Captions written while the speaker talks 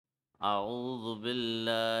أعوذ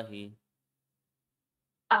بالله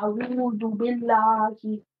أعوذ بالله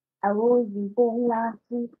أعوذ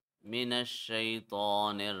بالله من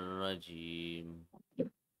الشيطان الرجيم.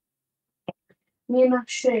 من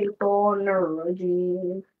الشيطان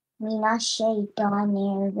الرجيم. من الشيطان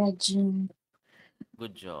الرجيم.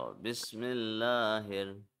 Good job.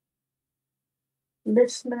 Bismillahir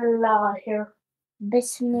بسم الله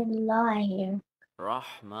بسم الله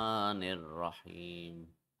Rahmanir Rahim.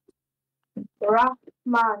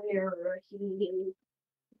 الرحمن الرحيم.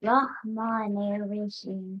 الرحمن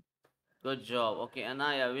الرحيم. Good job. Okay,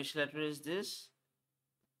 Anaya, which letter is this?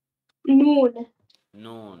 نون.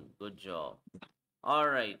 Noon. Good job. All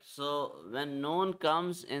right. So when noon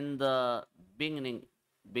comes in the beginning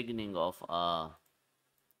of a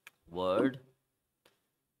word,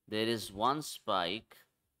 there is one spike,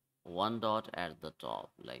 one dot at the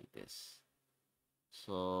top like this.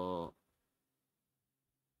 So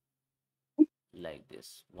like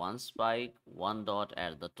this, one spike, one dot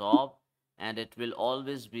at the top, and it will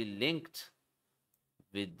always be linked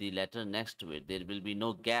with the letter next to it. There will be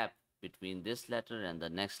no gap between this letter and the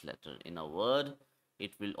next letter. In a word,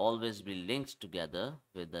 it will always be linked together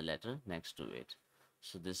with the letter next to it.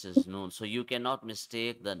 So this is noon. So you cannot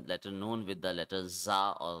mistake the letter noon with the letter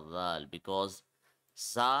za or zal, because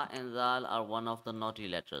za and zal are one of the naughty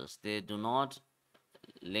letters. They do not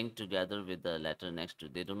link together with the letter next to.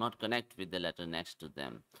 They do not connect with the letter next to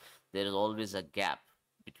them. There is always a gap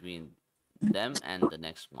between them and the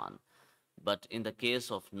next one. But in the case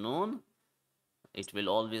of noon, it will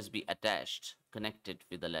always be attached, connected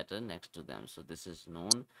with the letter next to them. So this is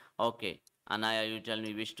noon. Okay, Anaya, you tell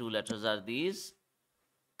me which two letters are these?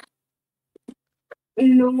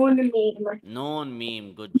 نون ميم. Noon,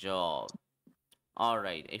 meme. Good job. All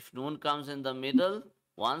right. If noon comes in the middle,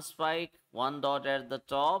 one spike, one dot at the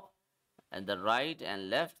top, and the right and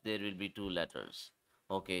left, there will be two letters.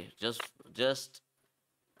 Okay, just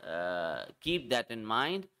keep that in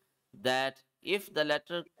mind, that if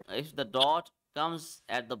the dot comes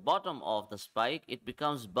at the bottom of the spike, it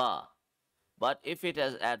becomes ba. But if it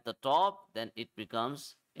is at the top, then it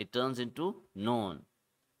turns into noon.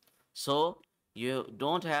 So you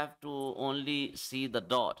don't have to only see the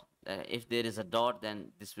dot. If there is a dot,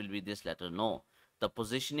 then this will be this letter. No. The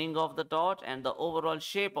positioning of the dot and the overall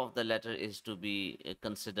shape of the letter is to be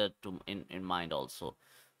considered in mind also.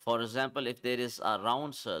 For example, if there is a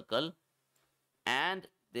round circle and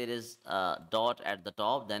there is a dot at the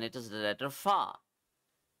top, then it is the letter fa.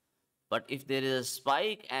 But if there is a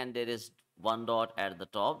spike and there is one dot at the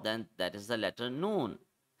top, then that is the letter noon.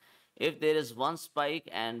 If there is one spike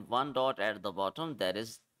and one dot at the bottom, that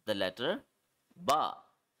is the letter ba.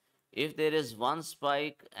 If there is one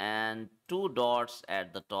spike and two dots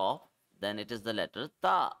at the top, then it is the letter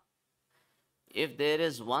ta. If there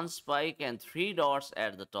is one spike and three dots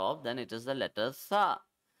at the top, then it is the letter tha.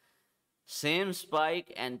 Same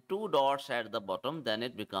spike and two dots at the bottom, then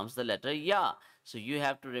it becomes the letter ya. So you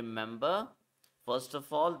have to remember, first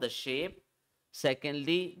of all, the shape.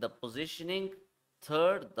 Secondly, the positioning.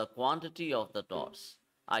 Third, the quantity of the dots.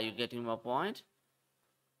 Are you getting my point?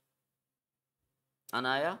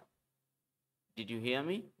 Anaya, did you hear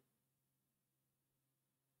me?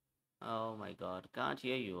 Oh my God, can't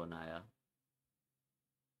hear you, Anaya.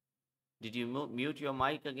 Did you mute your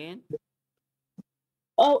mic again?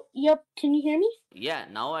 Oh, yep. Can you hear me? Yeah,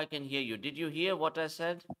 now I can hear you. Did you hear what I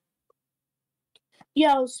said?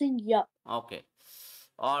 Yeah, I was saying yep. Okay.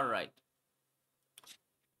 All right.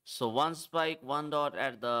 So one spike, one dot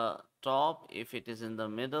at the top if it is in the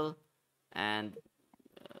middle, and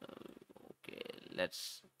okay,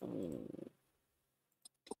 let's. Ooh.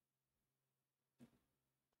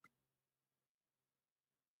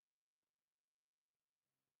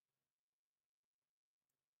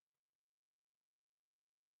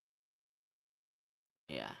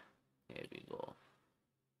 Yeah, here we go.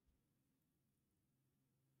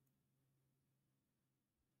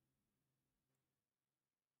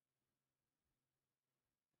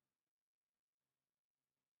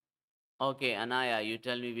 Okay, Anaya, you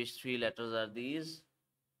tell me which three letters are these?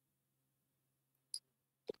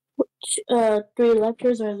 Three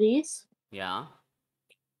letters are these? Yeah.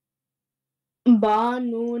 Ba,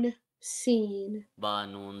 Noon, Seen. Ba,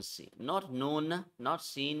 noon, seen. Not noon, not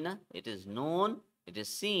seen. It is known, it is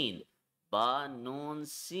seen. Ba, noon,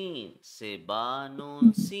 seen. Say ba,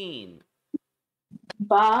 noon, seen.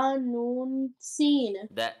 Ba, Noon, Seen.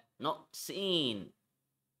 That, no, seen.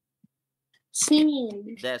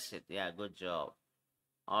 Seen. That's it. Yeah, good job.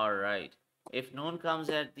 All right. If noon comes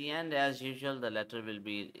at the end, as usual, the letter will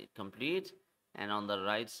be complete, and on the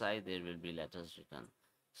right side, there will be letters written.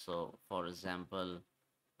 So, for example,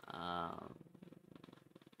 Um,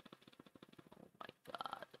 oh my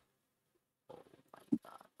God. Oh my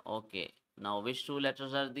God. Okay. Now, which two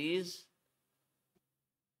letters are these?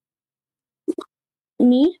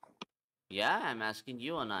 Me? Yeah, I'm asking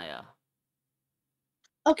you, Anaya.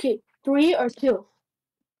 Okay, 3 or 2?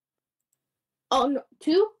 Oh, no,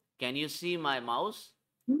 2? Can you see my mouse?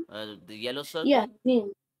 The yellow Yeah, circle?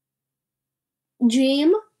 Jim.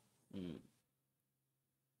 Jim? Hmm.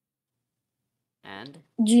 And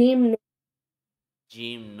Jim,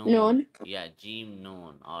 Jim noon. Noon. Yeah, Jim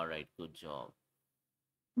noon. All right, good job.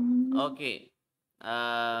 Mm. Okay.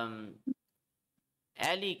 Um,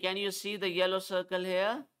 Ali, can you see the yellow circle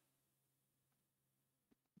here?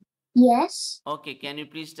 Yes. Okay, can you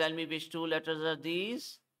please tell me which two letters are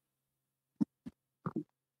these?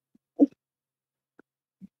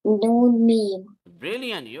 Noon meme.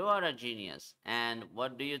 Brilliant, you are a genius. And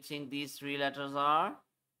what do you think these three letters are?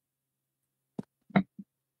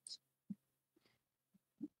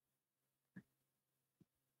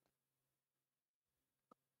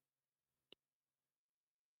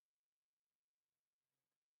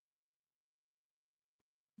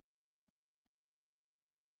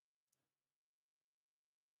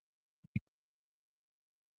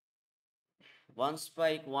 One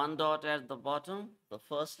spike, one dot at the bottom. The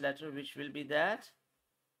first letter, which will be that?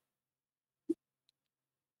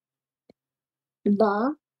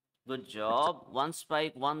 Ba. Good job. One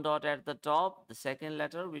spike, one dot at the top. The second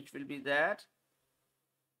letter, which will be that?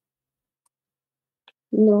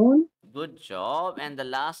 Noon. Good job. And the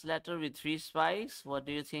last letter with three spikes, what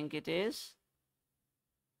do you think it is?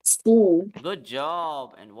 Seen. Good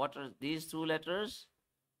job. And what are these two letters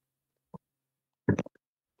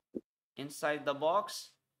inside the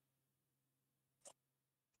box?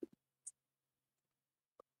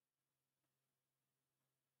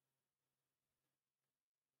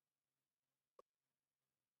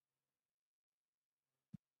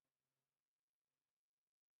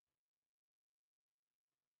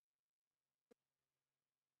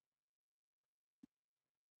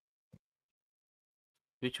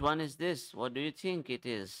 Which one is this? What do you think it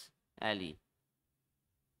is, Ali?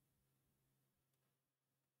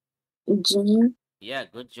 Jim. Yeah,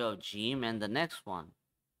 good job, Jim. And the next one?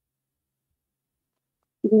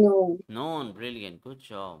 Noon. Noon. Brilliant. Good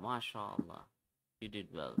job. MashaAllah. You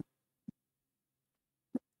did well.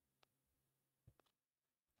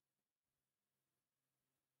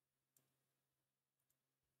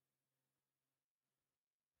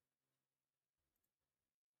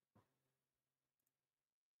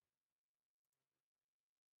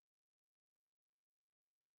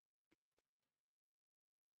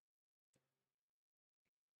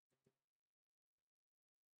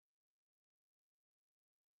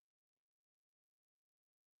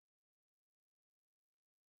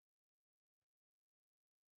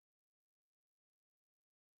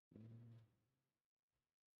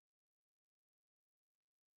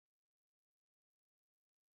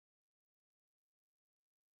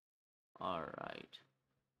 All right.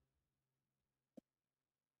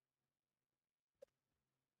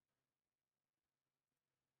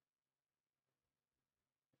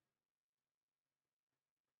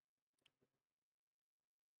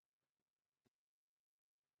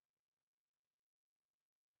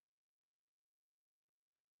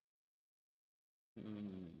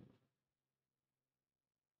 Hmm.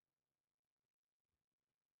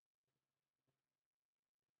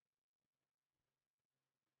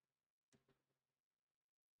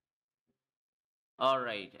 All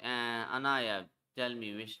right. Anaya, tell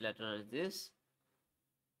me which letter is this?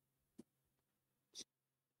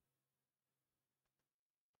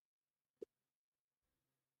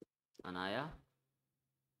 Anaya?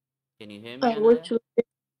 Can you hear me, Which Anaya?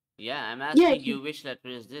 Yeah, I'm Yeah, I asking can. you which letter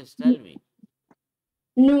is this. Tell me.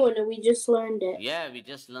 Noon, we just learned it. Yeah, we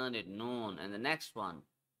just learned it. Noon. And the next one.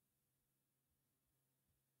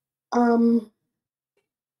 Um,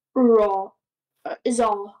 Raw.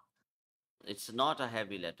 Za. It's not a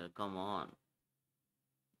heavy letter. Come on.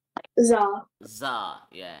 Za. Za.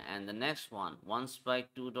 Yeah. And the next one. One spike,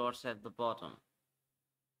 two dots at the bottom.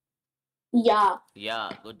 Ya. Yeah,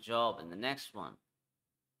 good job. And the next one.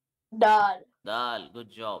 Dal. Dal. Good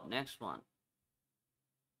job. Next one.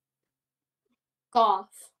 Kaf.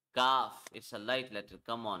 Kaf. It's a light letter.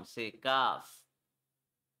 Come on. Say kaf.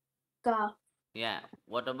 Kaf. Yeah.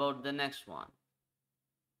 What about the next one?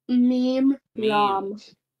 Mim. Meme. Lam.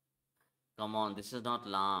 Come on. This is not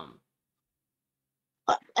lam.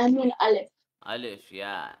 I mean Alif. Alif.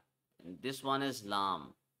 Yeah. And this one is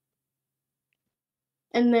lam.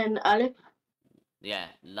 And then Alif. Yeah.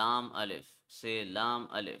 Lam alif. Say lam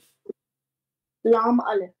alif. Lam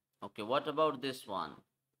Alif. Okay. What about this one?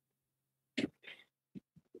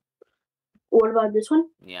 What about this one?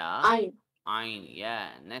 Yeah. Ein. Ein. Yeah.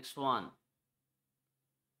 Next one.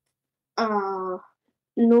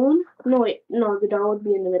 Noon. No, wait. No, the dot would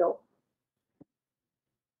be in the middle.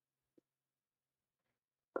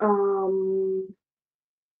 Oh,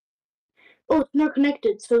 it's not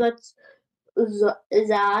connected. So that's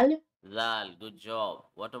Zal. Zal. Good job.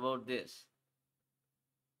 What about this?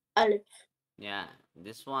 Alif. Yeah.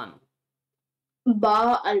 This one.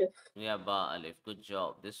 Ba. Alif. Yeah. Ba. Alif. Good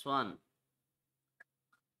job. This one.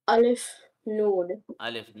 Alif. Noon.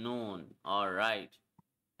 Alif. Noon. All right.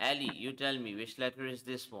 Ali, you tell me which letter is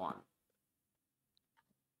this one?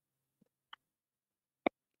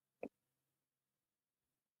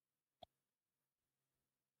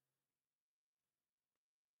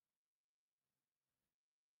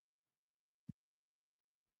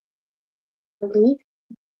 Alif.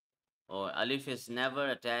 Oh, alif is never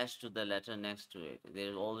attached to the letter next to it. There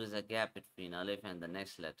is always a gap between alif and the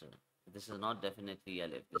next letter. This is not definitely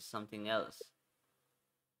alif. This is something else.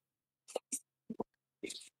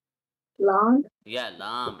 Lam. Yeah,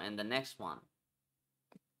 lam. And the next one.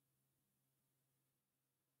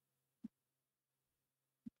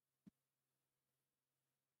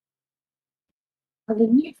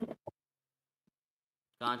 Alif.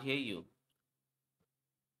 Can't hear you.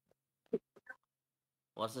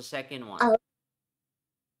 What's the second one? Al-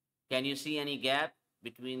 Can you see any gap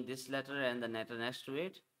between this letter and the letter next to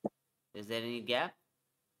it? Is there any gap?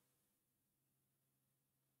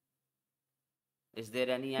 Is there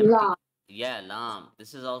any empty? Lam. Yeah, lam.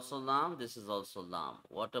 This is also lam. This is also lam.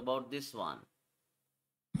 What about this one?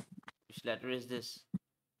 Which letter is this?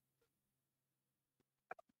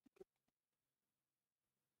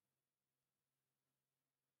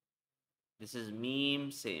 This is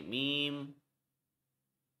meme. Say meme.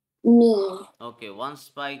 Mim. Okay, one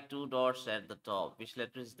spike, two dots at the top. Which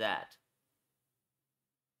letter is that?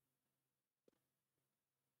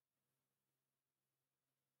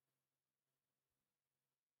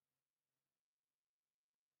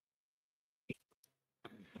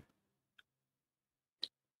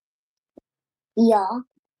 Ya.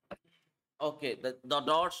 Okay, the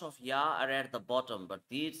dots of ya are at the bottom, but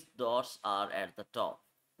these dots are at the top.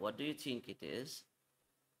 What do you think it is?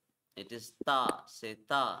 It is ta. Say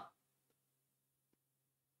ta.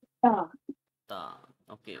 Ta. Ta.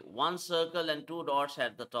 Okay, one circle and two dots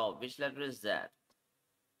at the top. Which letter is that?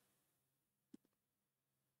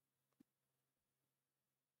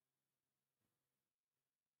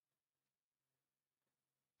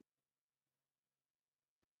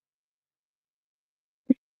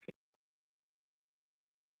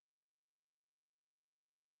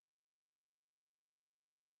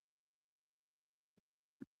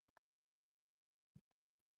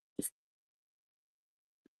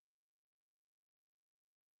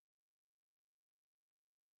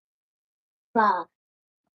 Fa.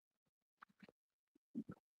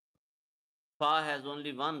 Fa has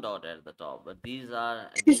only one dot at the top, but She these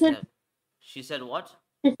said. have. She said what?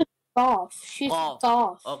 She said cough. She said Cough.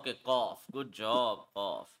 cough. Okay, cough. Good job.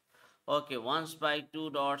 Cough. Okay, one spike, two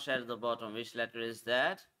dots at the bottom. Which letter is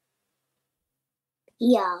that?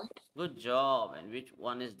 Ya. Good job. And which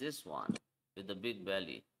one is this one with the big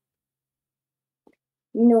belly?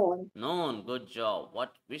 Nun. Noon. Good job.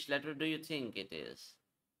 Which letter do you think it is?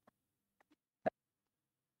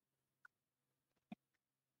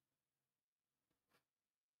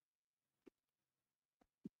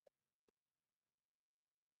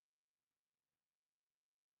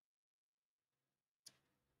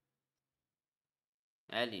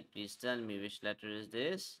 Ali, please tell me which letter is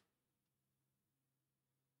this?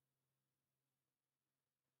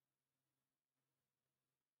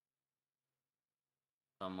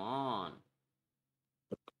 Come on.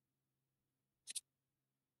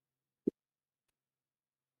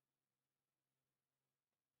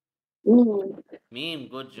 Mim. Meme.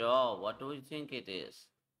 Good job. What do you think it is?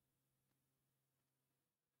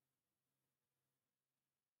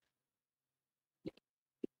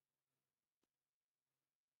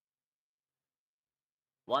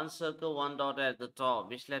 One circle, one dot at the top.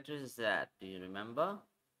 Which letter is that? Do you remember?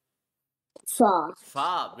 Fa.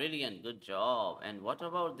 Fa. Brilliant. Good job. And what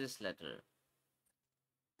about this letter?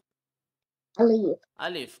 Alif.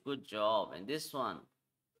 Alif. Good job. And this one?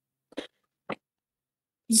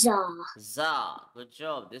 Za. Za. Good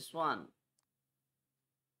job. This one?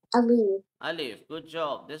 Alif. Alif. Good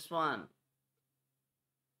job. This one?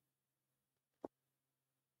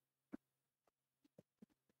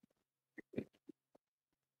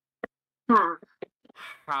 Ha.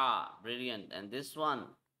 Ha. Brilliant. And this one?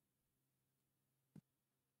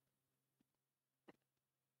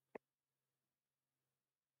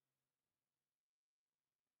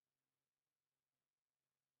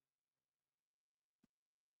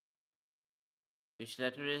 Which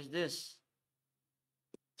letter is this?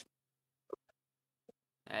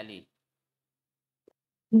 Ali.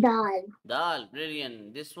 Dal. Dal.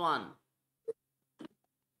 Brilliant. This one.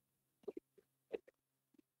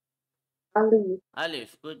 Alif.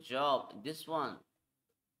 Alif. Good job. This one.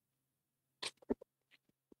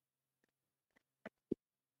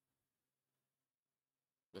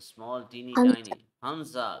 The small, teeny, Hamza. tiny.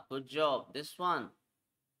 Hamza. Good job. This one.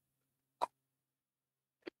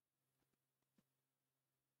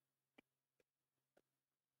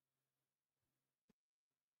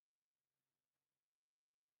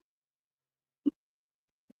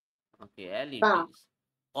 Okay, Ali, Ba. please.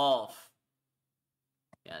 Qaf.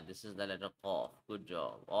 Yeah, this is the letter Qaf. Good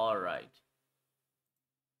job. All right.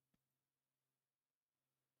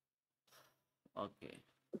 Okay.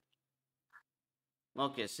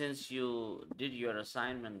 Okay, since you did your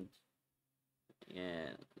assignment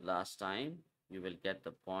last time, you will get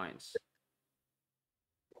the points.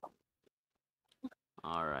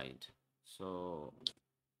 All right. So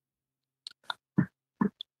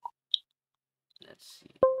let's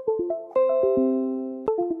see.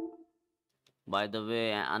 By the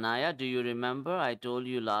way, Anaya, do you remember I told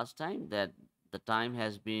you last time that the time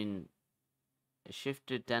has been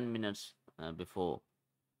shifted 10 minutes before?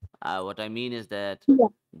 What I mean is that Yeah.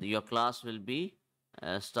 your class will be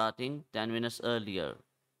starting 10 minutes earlier.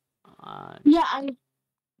 Yeah,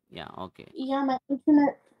 Yeah, okay. my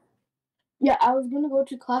internet. Yeah, I was gonna go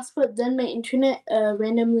to class, but then my internet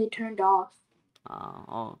randomly turned off.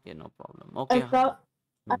 Okay, no problem. I Okay. thought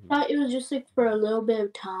I Mhm. thought it was just like for a little bit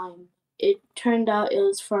of time. It turned out it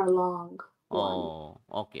was for a long one. Oh,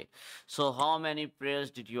 okay. So, how many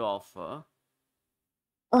prayers did you offer?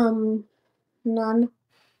 None.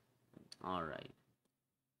 All right.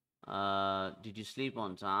 Did you sleep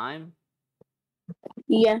on time?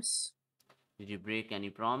 Yes. Did you break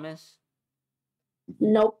any promise?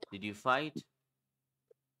 Nope. Did you fight?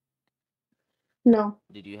 No.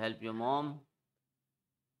 Did you help your mom?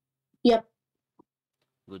 Yep.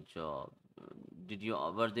 Good job. Did you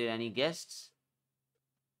were there any guests?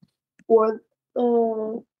 Or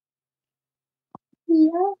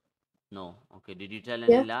yeah. No. Okay. Did you tell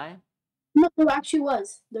any Yeah. lie? No, there actually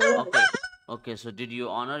was. There was. Okay. Okay. So, did you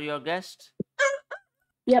honor your guest?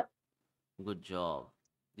 Yep. Good job.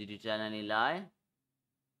 Did you tell any lie?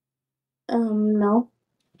 No.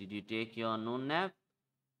 Did you take your noon nap?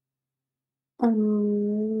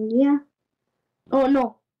 Yeah. Oh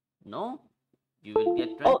no. No. You will get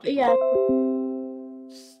Oh 20 yeah.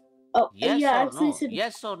 points. Oh Yes yeah. I or actually no? said.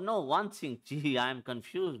 Yes or no? One thing. Gee, I'm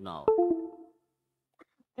confused now.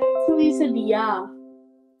 I actually said yeah.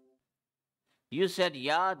 You said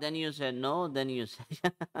yeah, then you said no, then you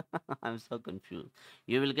said. I'm so confused.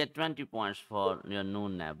 You will get 20 points for your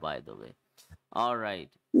noon nap, by the way. All right.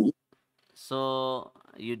 So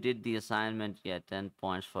you did the assignment, yeah, 10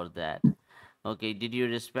 points for that. Okay. Did you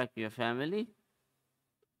respect your family?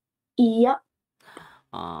 Yep.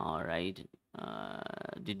 All right.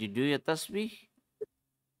 Did you do your tasbih?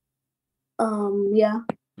 Yeah.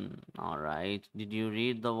 All right. Did you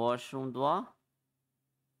read the washroom dua?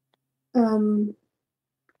 Um.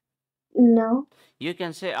 No. You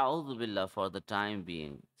can say A'udhu Billah for the time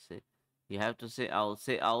being. Say, you have to say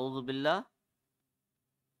A'udhu Billah.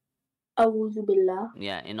 A'udhu billah.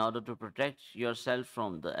 Yeah, in order to protect yourself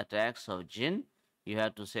from the attacks of jinn, you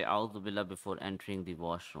have to say A'udhu Billah before entering the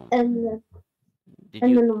washroom. And then Did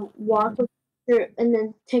and you? then walk with and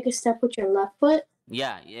then take a step with your left foot.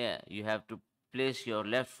 Yeah. You have to place your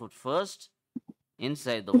left foot first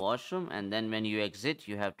inside the washroom, and then when you exit,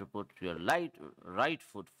 you have to put your right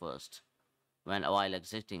foot first when while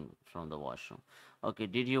exiting from the washroom. Okay,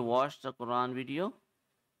 did you watch the Quran video?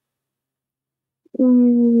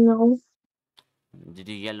 No. Did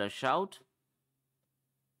you yell or shout?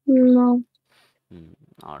 No.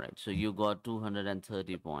 All right, so you got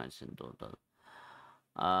 230 points in total.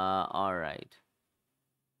 All right.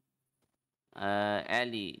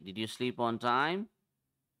 Ali, did you sleep on time?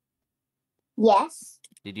 Yes.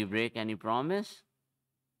 Did you break any promise?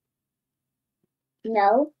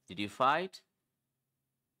 No. Did you fight?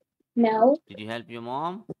 No. Did you help your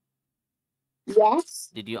mom? Yes.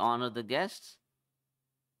 Did you honor the guests?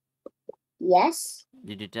 Yes.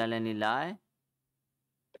 Did you tell any lie?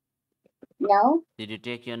 No. Did you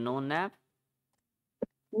take your no nap?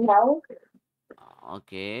 No.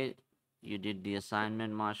 Okay, you did the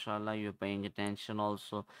assignment, mashallah. You're paying attention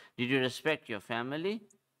also. Did you respect your family?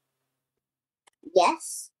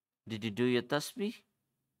 Yes. Did you do your tasbih?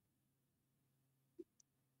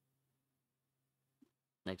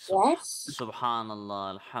 Like Yes.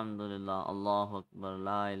 Subhanallah, Alhamdulillah, Allahu Akbar,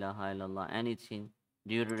 La ilaha illallah, anything.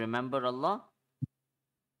 Do you remember Allah?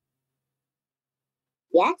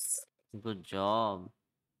 Yes. Good job.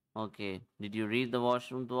 Okay. Did you read the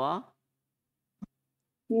washroom dua?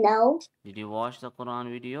 No. Did you watch the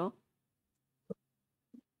Quran video?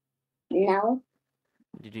 No.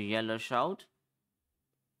 Did you yell or shout?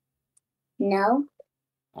 No.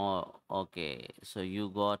 Oh, okay. So you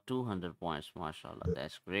got 200 points, mashallah.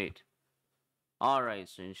 That's great. All right.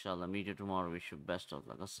 So inshallah, meet you tomorrow. Wish you best of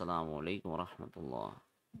luck. Assalamu alaikum wa rahmatullah.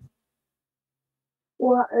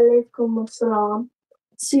 Wa alaikum assalam.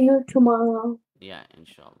 See you tomorrow. Yeah,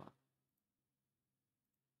 inshallah.